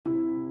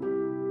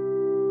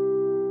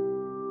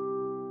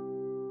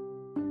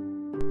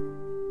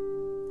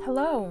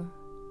Hello,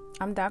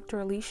 I'm Dr.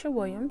 Alicia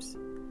Williams,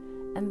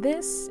 and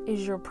this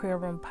is your Prayer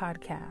Room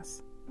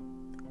podcast.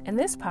 In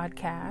this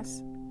podcast,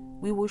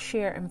 we will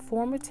share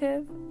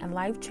informative and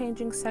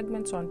life-changing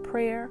segments on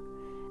prayer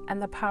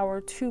and the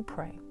power to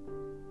pray,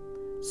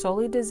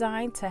 solely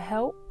designed to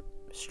help,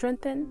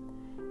 strengthen,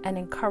 and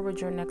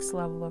encourage your next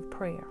level of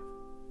prayer.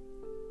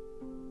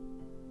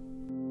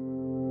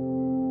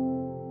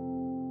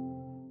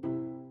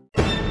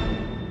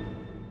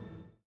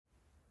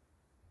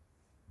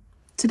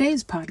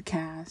 Today's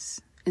podcast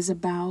is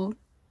about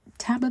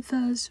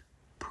Tabitha's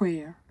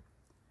prayer.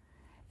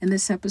 In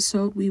this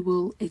episode, we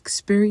will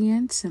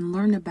experience and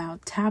learn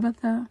about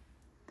Tabitha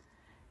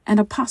and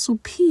Apostle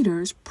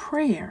Peter's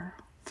prayer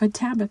for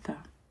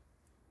Tabitha.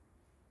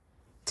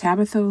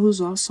 Tabitha,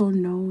 who's also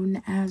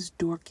known as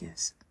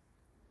Dorcas.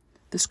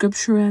 The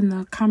scripture and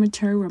the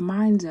commentary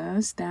reminds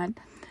us that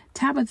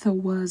Tabitha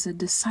was a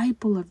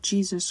disciple of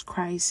Jesus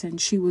Christ, and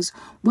she was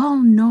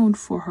well known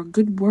for her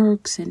good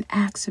works and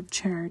acts of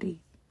charity.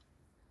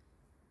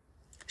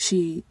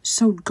 She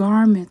sewed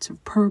garments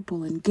of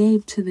purple and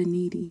gave to the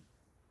needy.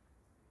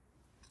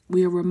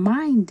 We are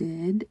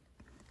reminded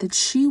that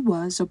she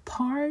was a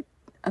part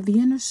of the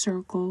inner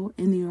circle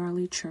in the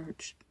early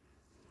church,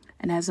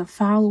 and as a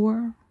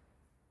follower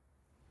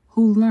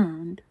who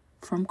learned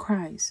from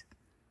Christ.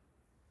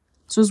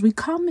 So as we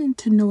come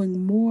into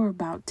knowing more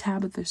about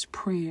Tabitha's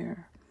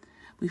prayer,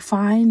 we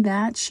find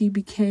that she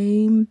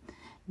became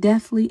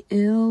deathly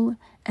ill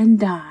and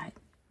died.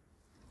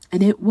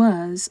 And it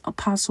was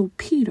Apostle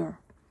Peter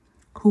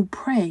who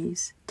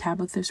prays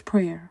Tabitha's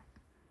prayer,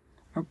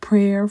 a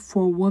prayer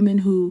for a woman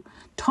who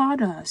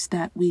taught us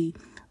that we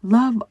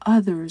love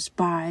others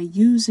by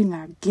using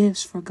our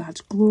gifts for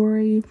God's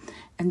glory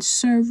and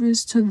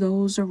service to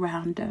those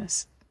around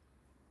us.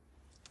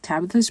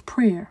 Tabitha's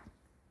prayer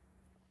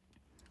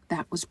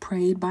that was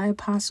prayed by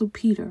Apostle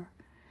Peter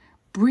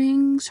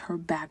brings her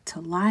back to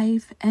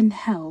life and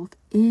health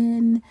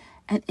in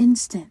an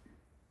instant.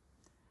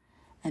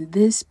 And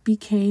this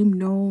became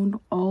known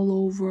all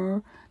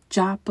over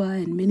Joppa,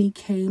 and many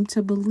came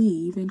to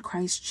believe in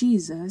Christ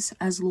Jesus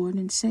as Lord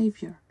and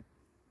Savior.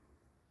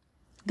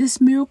 This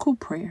miracle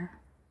prayer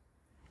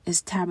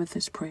is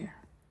Tabitha's prayer,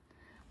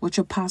 which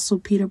Apostle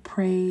Peter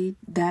prayed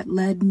that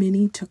led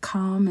many to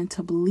come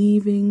into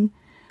believing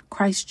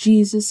Christ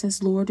Jesus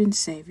as Lord and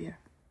Savior.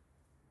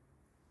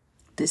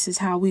 This is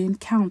how we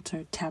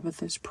encounter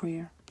Tabitha's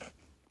prayer.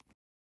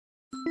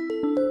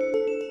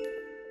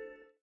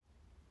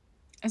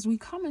 As we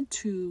come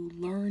into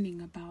learning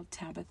about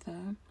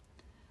Tabitha,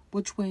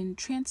 which when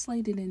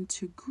translated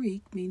into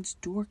Greek means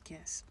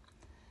Dorcas,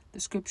 the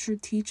scripture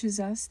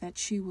teaches us that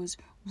she was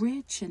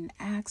rich in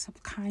acts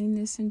of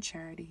kindness and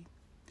charity.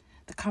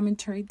 The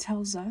commentary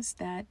tells us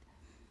that,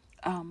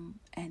 and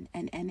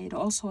it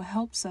also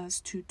helps us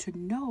to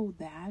know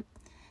that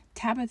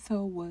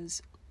Tabitha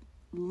was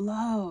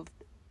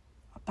loved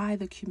by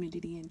the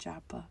community in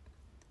Joppa.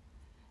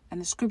 And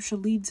the scripture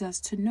leads us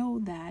to know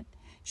that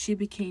she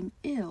became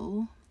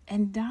ill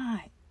and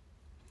died.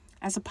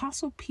 As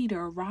Apostle Peter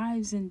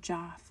arrives in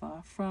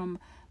Joppa from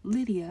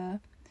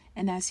Lydia,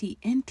 and as he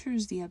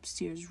enters the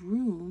upstairs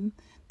room,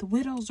 the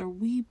widows are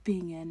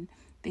weeping and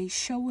they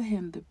show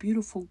him the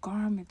beautiful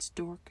garments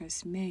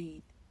Dorcas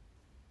made.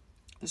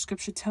 The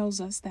scripture tells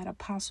us that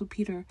Apostle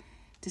Peter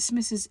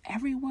dismisses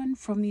everyone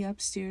from the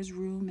upstairs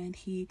room and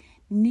he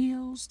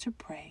kneels to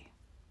pray.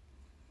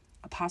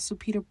 Apostle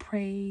Peter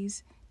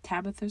prays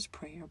Tabitha's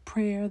prayer, a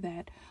prayer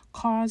that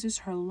causes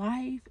her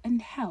life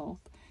and health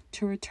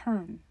to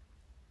return.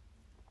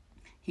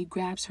 He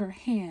grabs her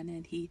hand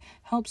and he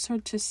helps her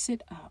to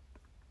sit up.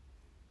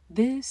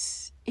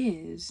 This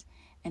is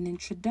an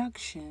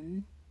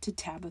introduction to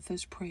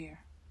Tabitha's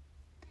prayer.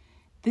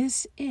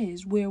 This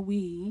is where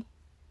we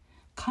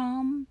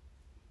come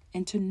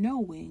into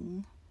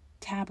knowing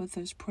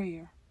Tabitha's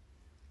prayer.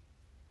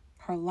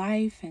 Her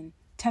life and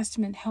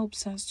testament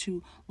helps us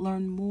to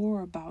learn more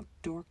about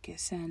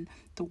Dorcas and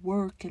the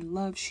work and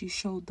love she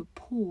showed the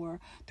poor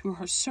through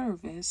her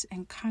service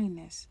and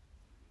kindness.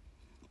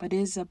 But it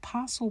is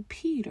Apostle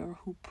Peter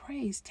who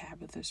prays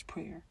Tabitha's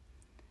prayer,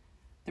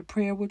 the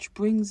prayer which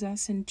brings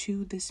us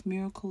into this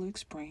miracle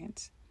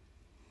experience.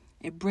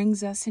 It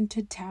brings us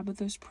into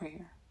Tabitha's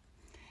prayer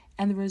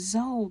and the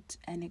result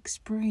and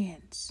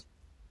experience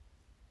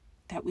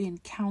that we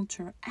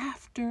encounter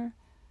after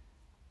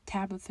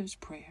Tabitha's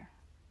prayer.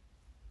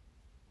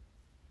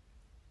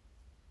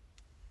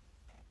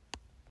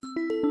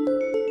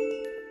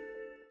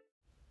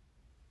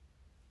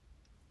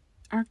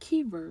 Our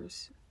key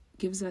verse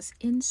gives us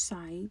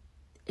insight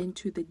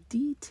into the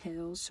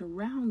details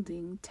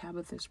surrounding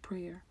Tabitha's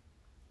prayer.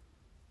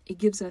 It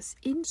gives us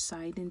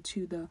insight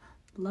into the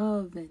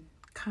love and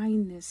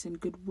kindness and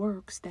good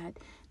works that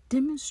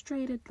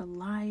demonstrated the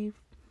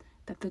life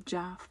that the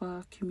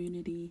Joppa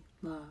community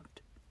loved.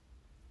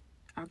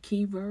 Our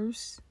key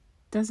verse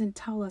doesn't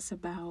tell us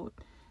about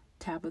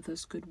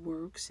Tabitha's good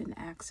works and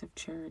acts of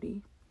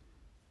charity.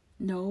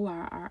 No,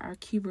 our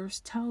key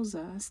verse tells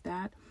us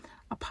that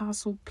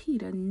Apostle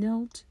Peter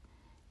knelt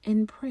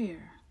in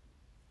prayer.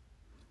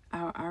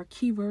 Our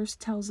key verse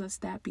tells us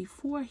that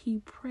before he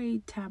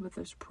prayed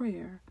Tabitha's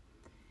prayer,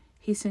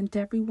 he sent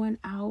everyone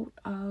out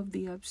of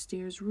the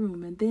upstairs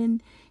room, and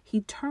then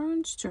he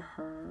turns to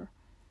her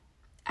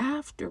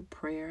after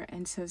prayer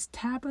and says,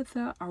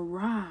 "Tabitha,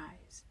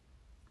 arise."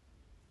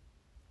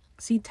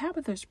 See,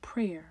 Tabitha's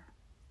prayer,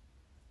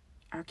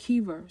 our key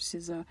verse,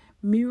 is a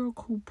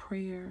miracle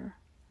prayer,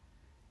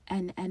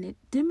 and it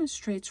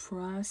demonstrates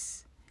for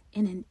us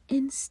in an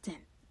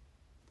instant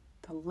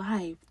the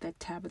life that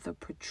Tabitha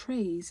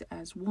portrays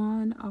as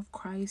one of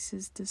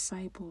Christ's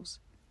disciples,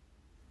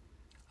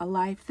 a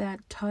life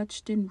that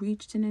touched and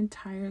reached an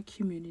entire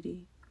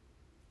community.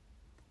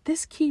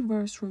 This key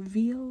verse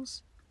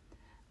reveals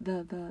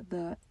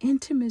the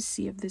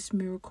intimacy of this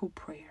miracle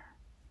prayer.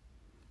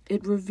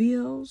 It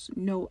reveals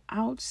no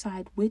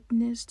outside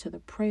witness to the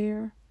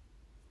prayer,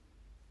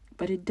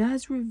 but it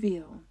does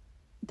reveal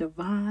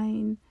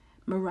divine,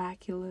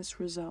 miraculous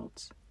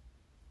results.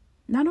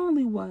 Not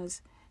only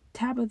was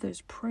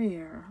Tabitha's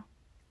prayer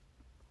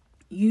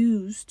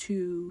used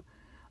to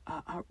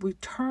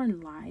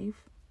return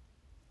life,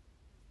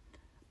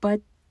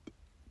 but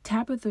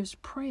Tabitha's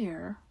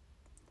prayer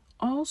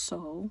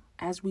also,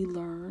 as we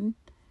learn,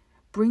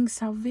 brings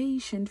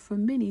salvation for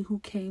many who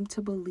came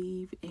to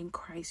believe in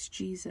Christ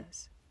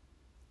Jesus.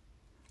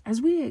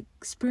 As we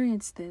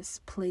experience this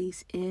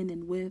place in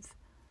and with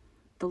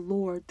the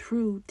Lord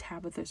through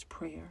Tabitha's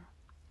prayer,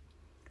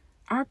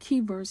 our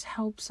key verse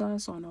helps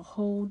us on a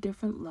whole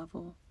different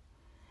level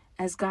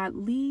as God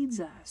leads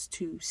us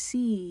to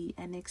see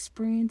and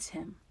experience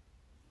Him.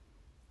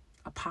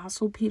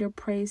 Apostle Peter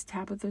prays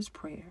Tabitha's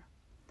prayer,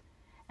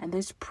 and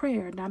this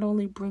prayer not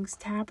only brings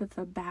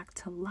Tabitha back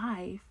to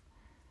life,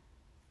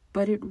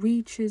 but it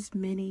reaches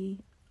many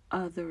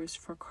others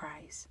for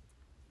Christ.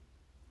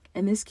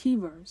 In this key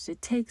verse,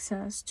 it takes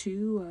us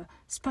to a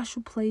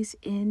special place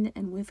in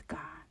and with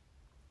God,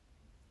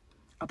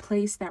 a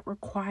place that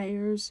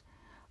requires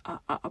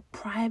a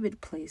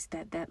private place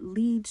that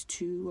leads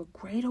to a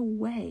greater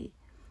way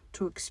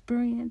to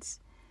experience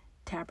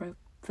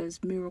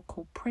Tabitha's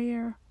miracle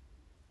prayer,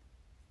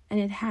 and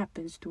it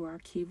happens through our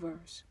key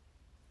verse.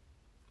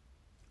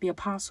 The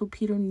Apostle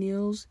Peter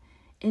kneels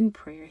in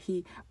prayer.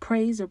 He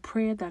prays a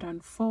prayer that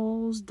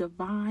unfolds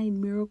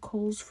divine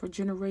miracles for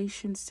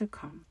generations to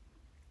come.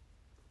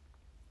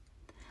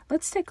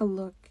 Let's take a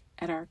look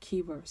at our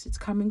key verse. It's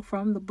coming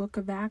from the book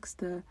of Acts,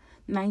 the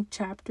 9th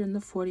chapter and the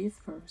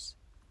 40th verse.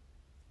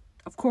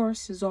 Of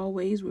course, as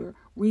always, we're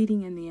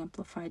reading in the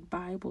Amplified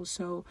Bible,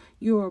 so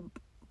your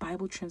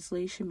Bible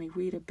translation may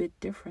read a bit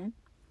different.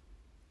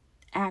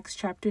 Acts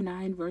chapter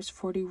 9, verse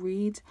 40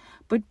 reads,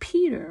 "But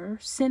Peter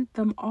sent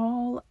them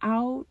all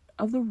out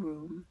of the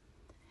room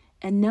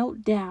and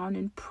knelt down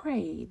and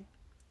prayed.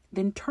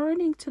 Then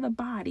turning to the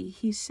body,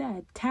 he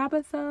said,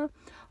 'Tabitha,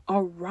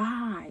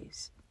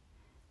 arise.'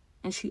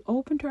 And she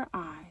opened her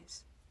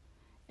eyes,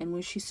 and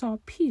when she saw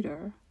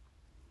Peter,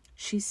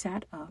 she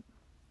sat up."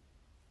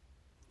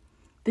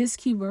 This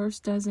key verse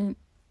doesn't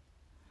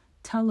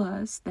tell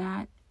us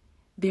that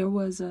there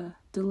was a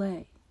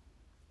delay.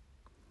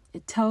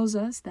 It tells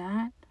us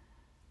that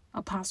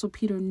Apostle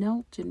Peter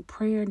knelt in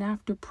prayer, and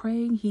after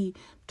praying, he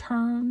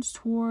turns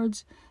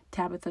towards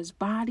Tabitha's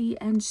body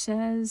and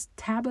says,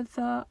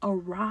 "Tabitha,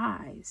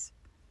 arise."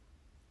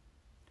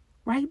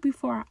 Right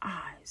before our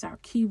eyes, our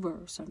key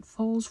verse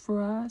unfolds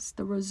for us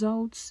the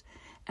results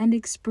and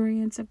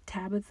experience of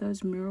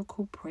Tabitha's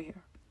miracle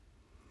prayer.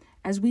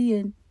 As we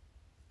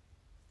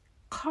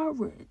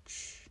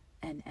encourage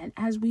and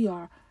as we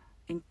are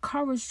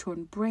encouraged to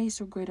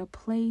embrace a greater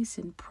place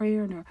in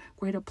prayer and a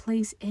greater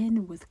place in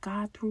and with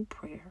God through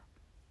prayer.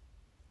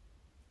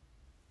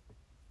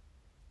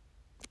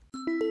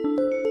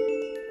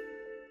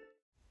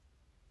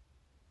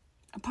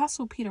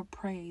 Apostle Peter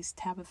prays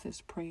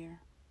Tabitha's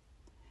prayer,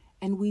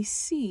 and we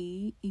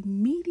see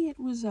immediate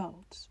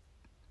results.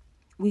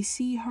 We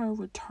see her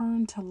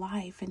return to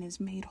life and is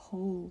made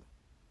whole.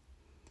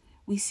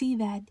 We see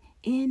that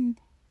in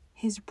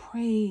his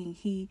praying,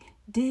 he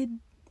did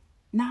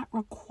not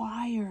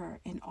require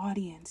an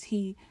audience.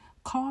 He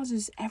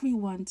causes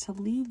everyone to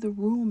leave the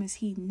room as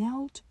he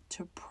knelt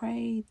to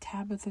pray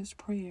Tabitha's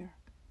prayer.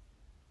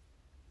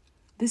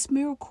 This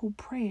miracle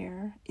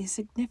prayer is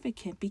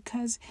significant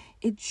because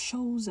it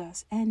shows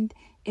us and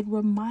it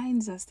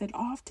reminds us that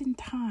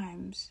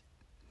oftentimes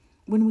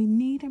when we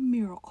need a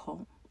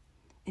miracle,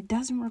 it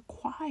doesn't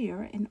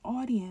require an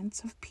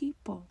audience of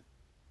people.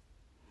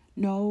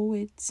 No,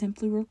 it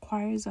simply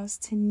requires us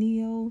to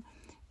kneel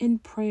in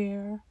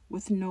prayer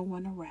with no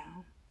one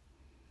around.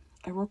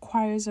 It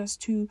requires us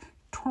to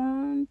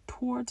turn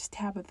towards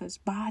Tabitha's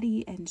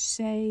body and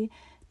say,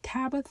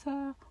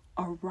 "Tabitha,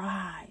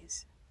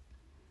 arise."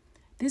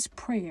 This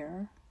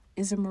prayer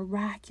is a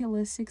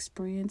miraculous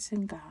experience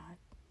in God.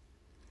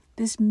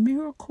 This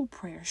miracle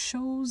prayer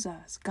shows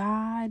us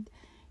God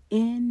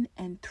in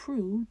and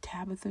through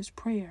Tabitha's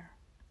prayer.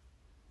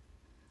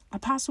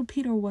 Apostle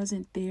Peter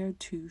wasn't there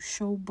to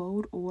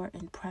showboat or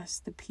impress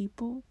the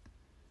people.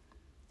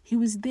 He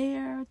was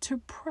there to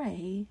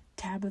pray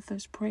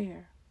Tabitha's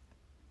prayer.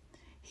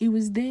 He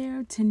was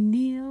there to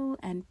kneel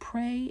and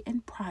pray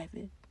in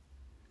private.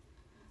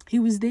 He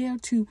was there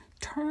to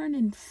turn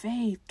in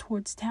faith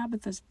towards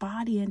Tabitha's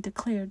body and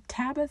declare,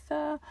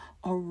 "Tabitha,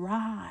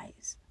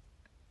 arise."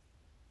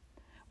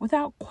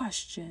 Without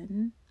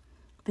question,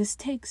 this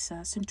takes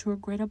us into a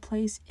greater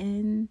place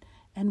in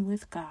and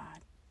with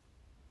God.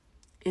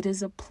 It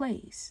is a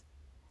place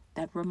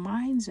that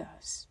reminds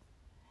us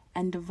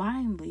and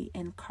divinely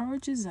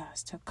encourages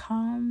us to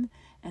come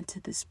into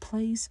this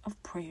place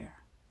of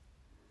prayer.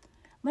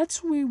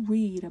 Let's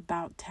reread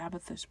about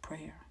Tabitha's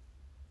prayer.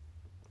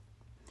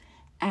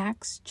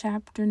 Acts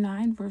chapter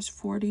 9 verse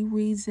 40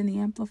 reads in the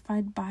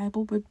Amplified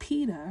Bible, "But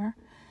Peter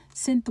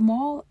sent them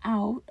all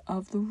out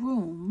of the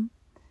room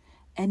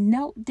and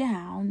knelt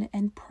down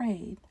and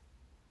prayed.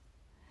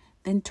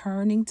 Then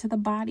turning to the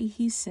body,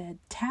 he said,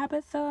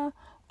 'Tabitha,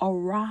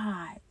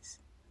 arise.'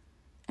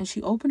 And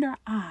she opened her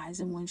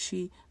eyes, and when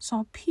she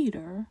saw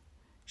Peter,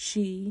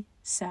 she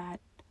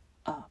sat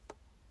up."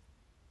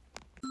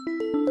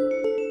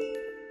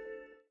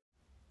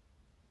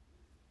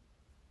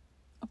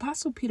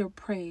 Apostle Peter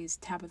prays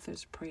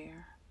Tabitha's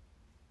prayer,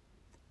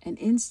 and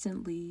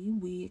instantly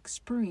we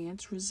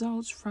experience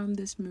results from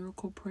this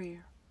miracle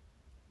prayer.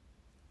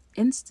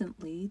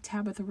 Instantly,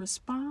 Tabitha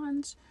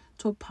responds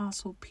to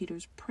Apostle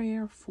Peter's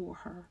prayer for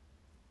her.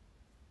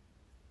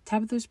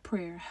 Tabitha's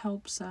prayer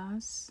helps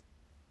us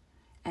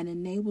and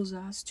enables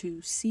us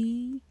to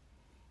see,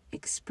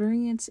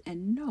 experience,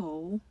 and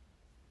know,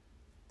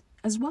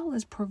 as well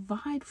as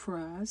provide for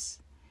us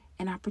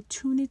an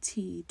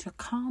opportunity to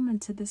come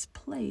into this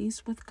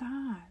place with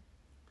God.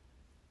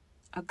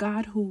 A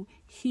God who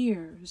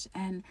hears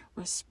and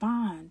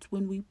responds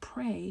when we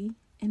pray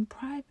in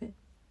private.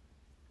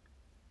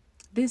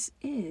 This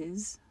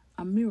is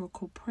a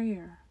miracle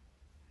prayer.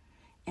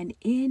 And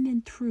in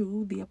and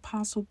through the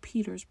Apostle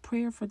Peter's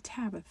prayer for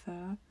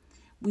Tabitha,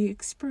 we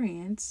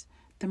experience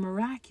the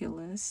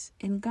miraculous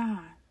in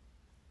God.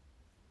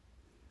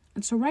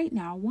 And so right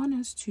now, I want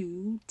us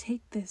to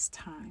take this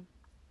time,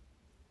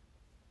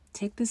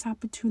 take this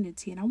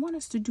opportunity, and I want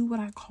us to do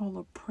what I call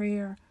a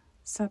prayer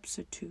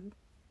substitute.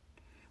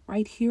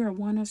 Right here, I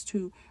want us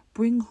to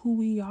bring who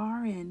we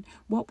are and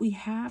what we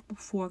have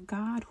before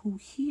God, who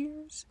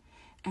hears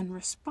and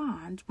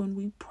responds when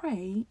we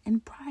pray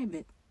in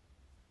private.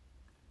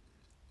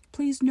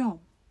 Please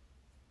know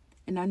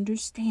and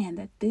understand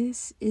that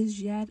this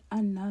is yet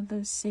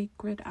another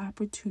sacred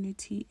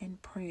opportunity in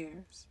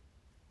prayers.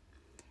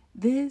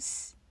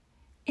 This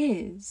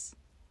is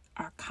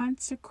our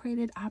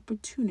consecrated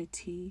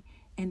opportunity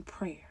in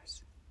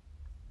prayers.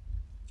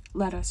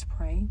 Let us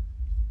pray.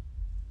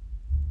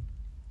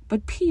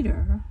 But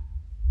Peter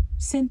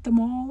sent them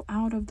all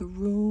out of the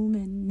room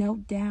and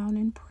knelt down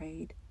and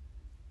prayed.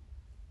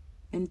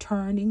 Then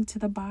turning to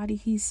the body,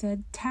 he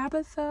said,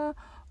 "Tabitha,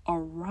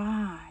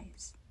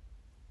 arise."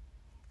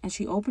 And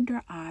she opened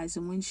her eyes,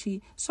 and when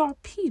she saw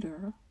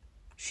Peter,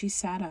 she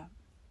sat up.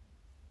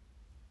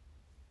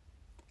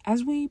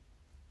 As we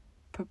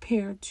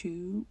prepare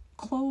to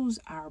close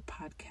our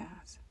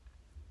podcast,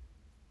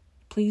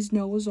 please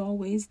know as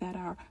always that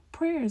our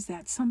prayers,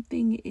 that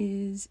something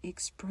is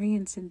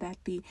experienced and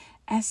that the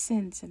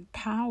essence and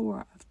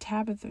power of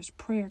Tabitha's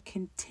prayer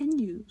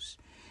continues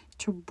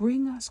to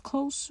bring us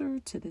closer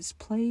to this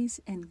place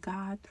in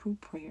God through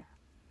prayer.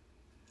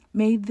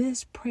 May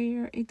this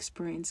prayer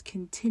experience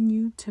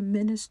continue to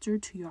minister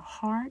to your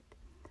heart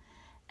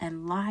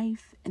and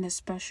life in a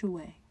special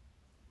way.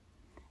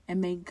 And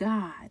may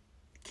God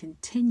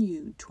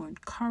continue to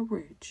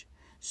encourage,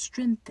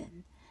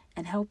 strengthen,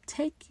 and help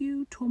take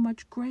you to a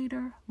much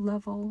greater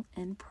level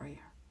in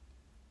prayer.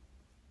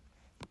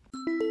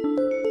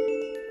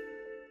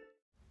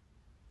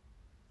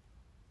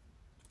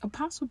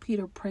 Apostle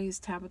Peter prays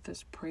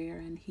Tabitha's prayer,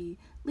 and he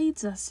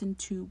leads us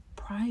into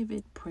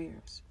private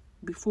prayers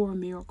before a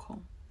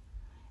miracle.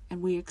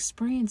 And we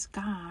experience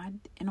God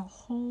in a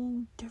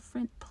whole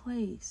different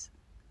place.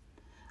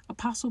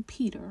 Apostle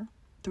Peter,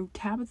 through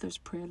Tabitha's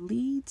prayer,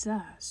 leads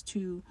us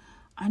to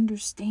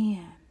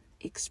understand,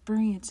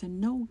 experience,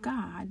 and know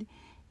God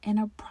in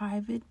a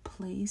private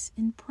place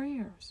in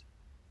prayers.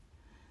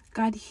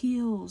 God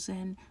heals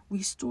and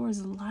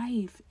restores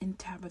life in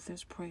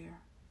Tabitha's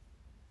prayer.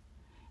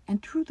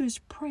 And through this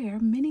prayer,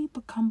 many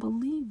become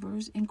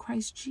believers in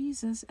Christ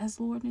Jesus as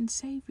Lord and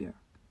Savior.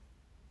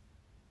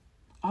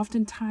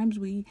 Oftentimes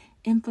we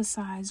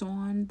emphasize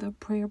on the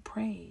prayer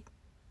prayed,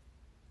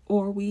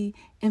 or we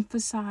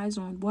emphasize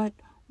on what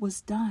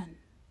was done.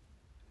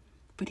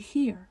 But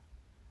here,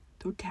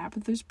 through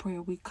Tabitha's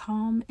prayer, we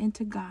come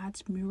into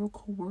God's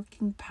miracle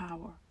working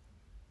power.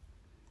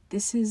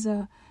 This is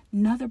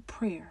another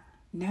prayer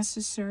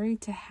necessary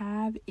to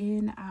have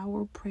in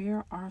our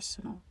prayer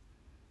arsenal.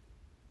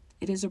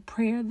 It is a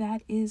prayer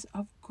that is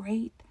of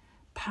great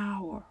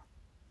power.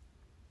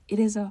 It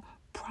is a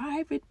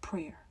private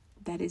prayer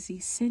that is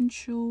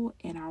essential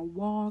in our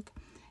walk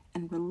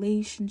and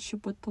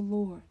relationship with the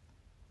Lord.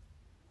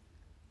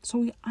 So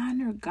we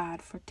honor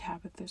God for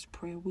Tabitha's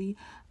prayer. We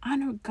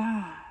honor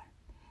God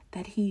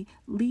that He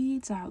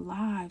leads our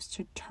lives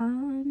to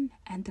turn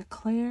and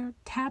declare,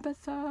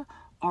 "Tabitha,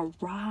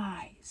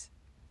 arise.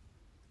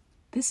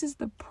 This is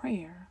the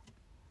prayer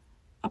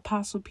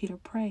Apostle Peter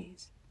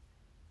prays.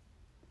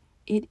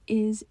 It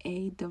is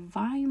a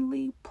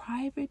divinely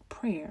private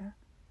prayer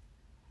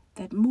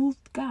that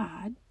moved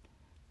God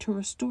to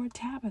restore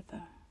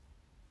Tabitha,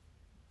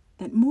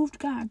 that moved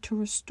God to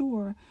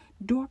restore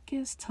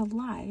Dorcas to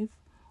life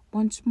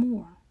once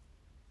more.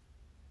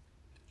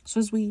 So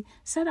as we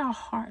set our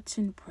hearts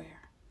in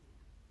prayer,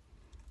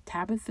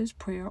 Tabitha's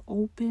prayer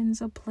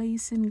opens a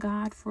place in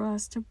God for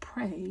us to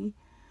pray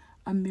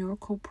a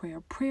miracle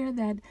prayer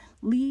that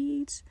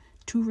leads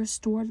to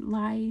restored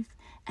life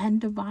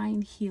and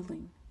divine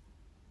healing.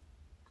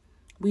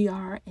 We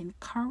are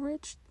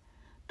encouraged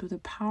through the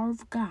power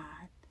of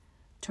God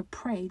to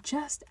pray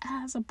just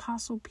as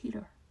Apostle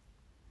Peter,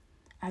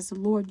 as the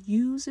Lord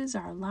uses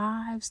our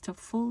lives to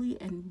fully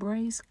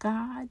embrace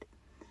God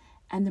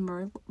and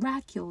the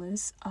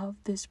miraculous of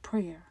this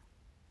prayer.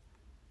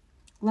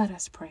 Let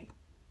us pray.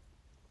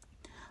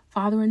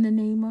 Father, in the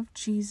name of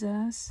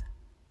Jesus,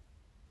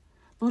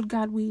 Lord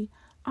God, we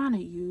honor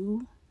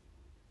you,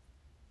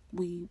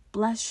 we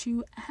bless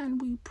you,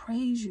 and we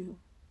praise you.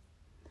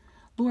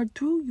 Lord,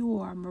 through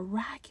your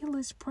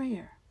miraculous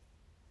prayer,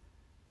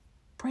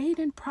 prayed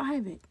in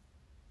private,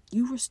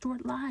 you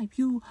restored life.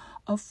 You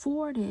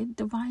afforded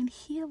divine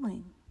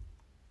healing.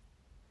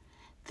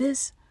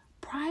 This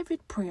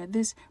private prayer,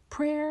 this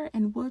prayer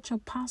in which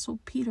Apostle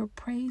Peter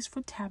prays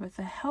for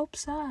Tabitha,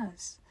 helps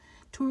us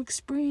to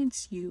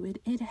experience you.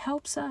 It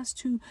helps us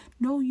to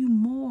know you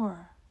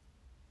more.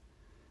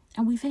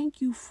 And we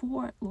thank you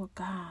for it, Lord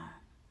God.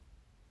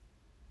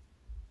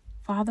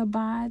 Father,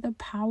 by the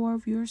power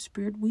of your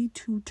Spirit, we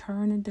too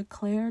turn and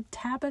declare,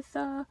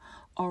 Tabitha,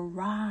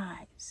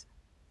 arise.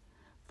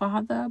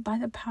 Father, by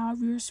the power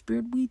of your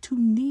Spirit, we too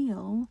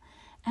kneel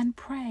and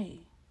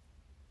pray.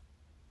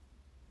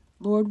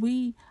 Lord,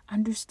 we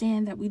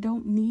understand that we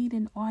don't need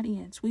an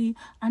audience. We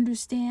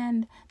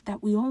understand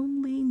that we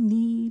only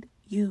need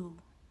you.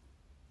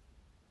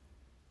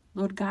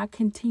 Lord God,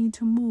 continue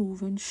to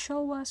move and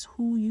show us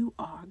who you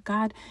are.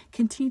 God,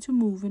 continue to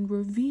move and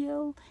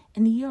reveal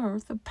in the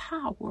earth the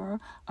power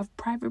of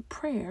private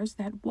prayers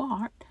that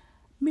wrought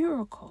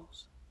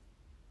miracles.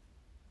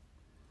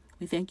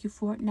 We thank you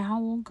for it now,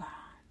 oh God.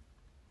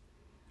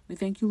 We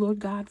thank you, Lord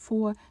God,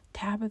 for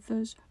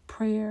Tabitha's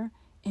prayer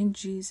in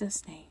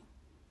Jesus' name.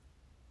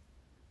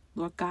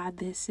 Lord God,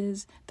 this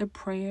is the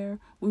prayer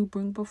we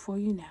bring before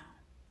you now.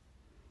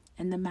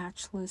 In the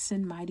matchless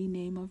and mighty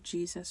name of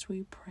Jesus,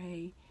 we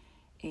pray.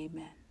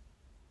 Amen.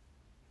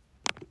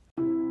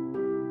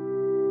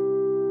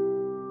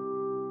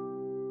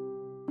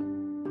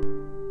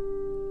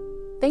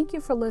 Thank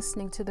you for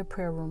listening to the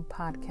Prayer Room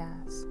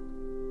Podcast.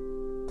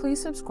 Please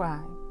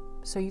subscribe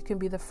so you can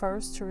be the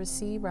first to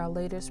receive our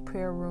latest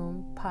Prayer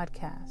Room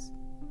Podcast,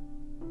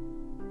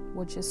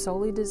 which is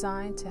solely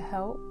designed to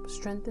help,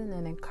 strengthen,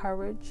 and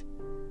encourage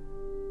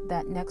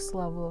that next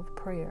level of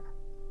prayer.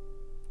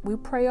 We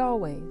pray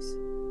always.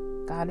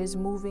 God is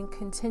moving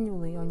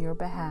continually on your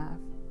behalf,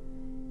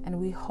 and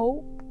we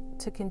hope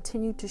to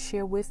continue to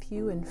share with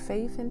you in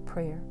faith and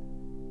prayer.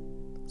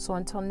 So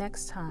until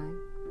next time,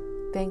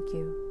 thank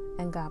you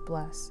and God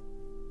bless.